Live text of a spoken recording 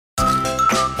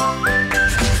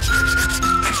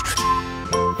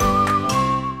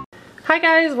Hi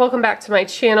guys, welcome back to my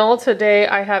channel. Today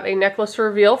I have a necklace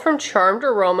reveal from Charmed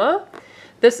Aroma.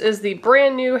 This is the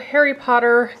brand new Harry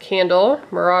Potter candle,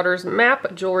 Marauders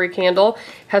map jewelry candle.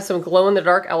 Has some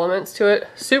glow-in-the-dark elements to it.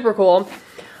 Super cool.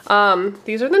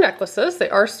 These are the necklaces. They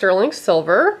are sterling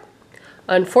silver.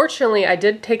 Unfortunately, I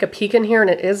did take a peek in here and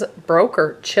it is broke,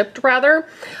 or chipped rather.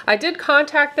 I did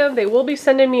contact them. They will be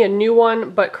sending me a new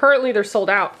one, but currently they're sold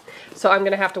out. So I'm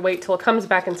gonna have to wait till it comes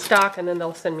back in stock and then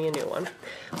they'll send me a new one.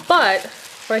 But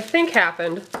what I think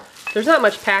happened, there's not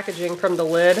much packaging from the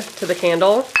lid to the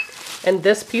candle, and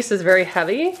this piece is very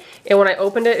heavy. And when I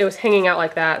opened it, it was hanging out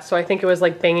like that. So I think it was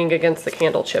like banging against the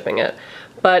candle, chipping it.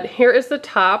 But here is the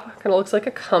top, kind of looks like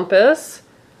a compass.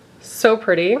 So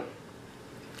pretty.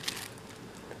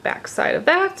 Back side of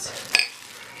that.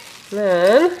 And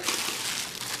then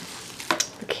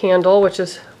the candle, which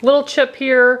is a little chip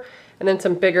here, and then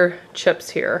some bigger chips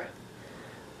here.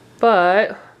 But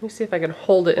let me see if I can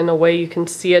hold it in a way you can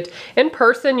see it. In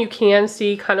person, you can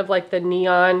see kind of like the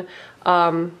neon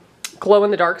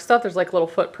glow-in-the-dark stuff. There's like little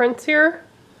footprints here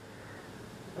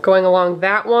going along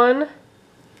that one.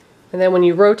 And then when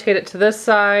you rotate it to this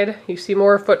side, you see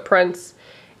more footprints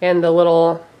and the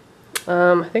little,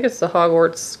 I think it's the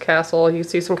Hogwarts castle. You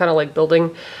see some kind of like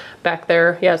building back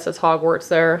there. Yeah, it says Hogwarts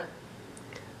there.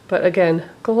 But again,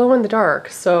 glow in the dark,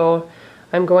 so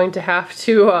I'm going to have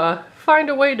to find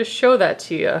a way to show that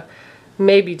to you.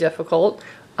 May be difficult,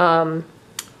 but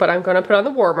I'm going to put on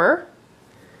the warmer,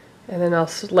 and then I'll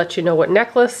let you know what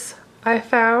necklace I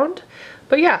found.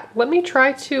 But yeah, let me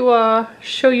try to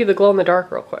show you the glow in the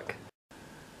dark real quick.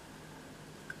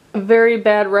 A very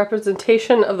bad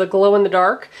representation of the glow in the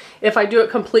dark. If I do it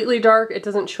completely dark, it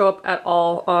doesn't show up at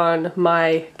all on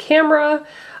my camera,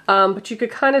 but you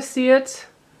could kind of see it.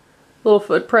 Little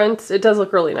footprints. It does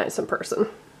look really nice in person.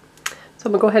 So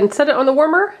I'm gonna go ahead and set it on the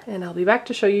warmer and I'll be back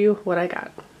to show you what I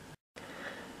got.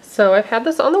 So I've had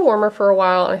this on the warmer for a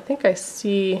while and I think I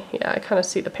see, yeah, I kind of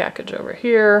see the package over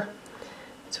here.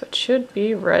 So it should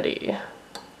be ready.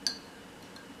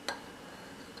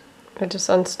 I just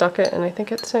unstuck it and I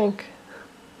think it sank.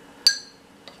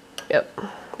 Yep,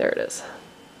 there it is.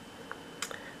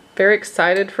 Very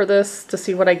excited for this to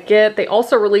see what I get. They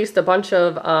also released a bunch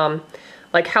of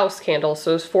like house candles,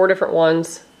 so there's 4 different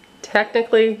ones.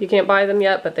 Technically, you can't buy them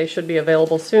yet, but they should be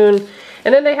available soon.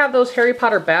 And then they have those Harry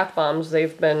Potter bath bombs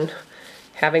they've been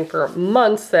having for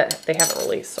months that they haven't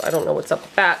released, so I don't know what's up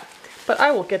with that. But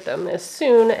I will get them as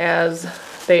soon as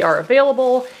they are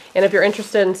available. And if you're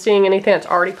interested in seeing anything that's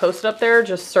already posted up there,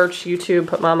 just search YouTube,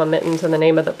 put Mama Mittens in the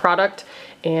name of the product,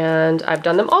 and I've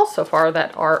done them all so far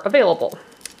that are available.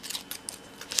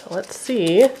 So let's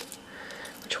see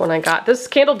which one I got. This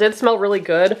candle did smell really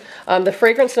good. The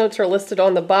fragrance notes are listed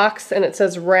on the box and it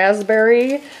says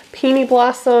raspberry, peony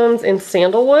blossoms, and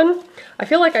sandalwood. I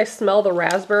feel like I smell the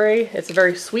raspberry. It's a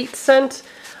very sweet scent.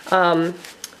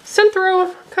 Scent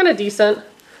through, kind of decent.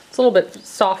 It's a little bit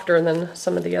softer than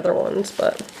some of the other ones,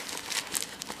 but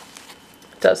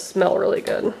it does smell really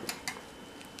good.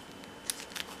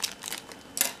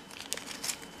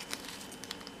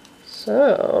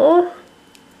 So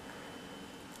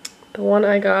the one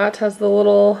I got has the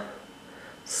little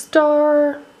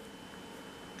star.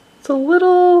 It's a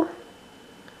little,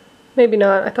 maybe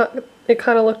not. I thought it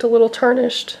kind of looked a little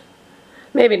tarnished.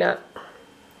 Maybe not.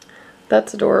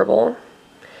 That's adorable.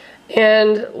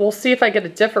 And we'll see if I get a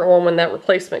different one when that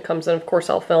replacement comes in. Of course,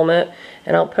 I'll film it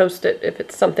and I'll post it if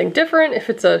it's something different. If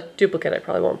it's a duplicate, I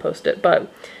probably won't post it.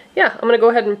 But yeah, I'm going to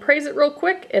go ahead and appraise it real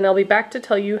quick and I'll be back to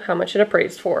tell you how much it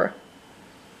appraised for.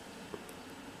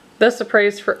 This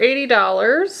appraised for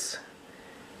 $80,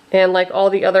 and like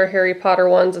all the other Harry Potter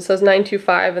ones, it says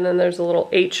 $9.25, and then there's a little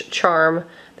H charm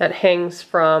that hangs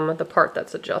from the part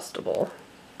that's adjustable.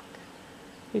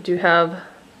 You do have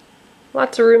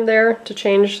lots of room there to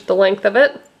change the length of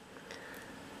it.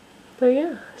 But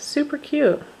yeah, super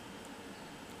cute.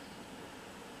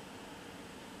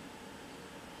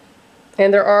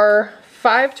 And there are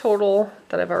 5 total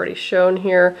that I've already shown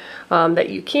here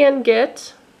that you can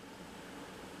get.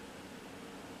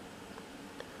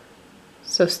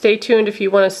 So stay tuned if you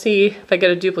want to see if I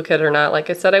get a duplicate or not. Like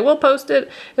I said, I will post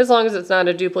it as long as it's not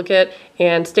a duplicate.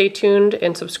 And stay tuned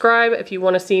and subscribe if you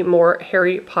want to see more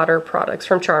Harry Potter products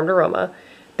from Charmed Aroma.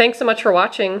 Thanks so much for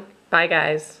watching. Bye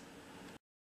guys.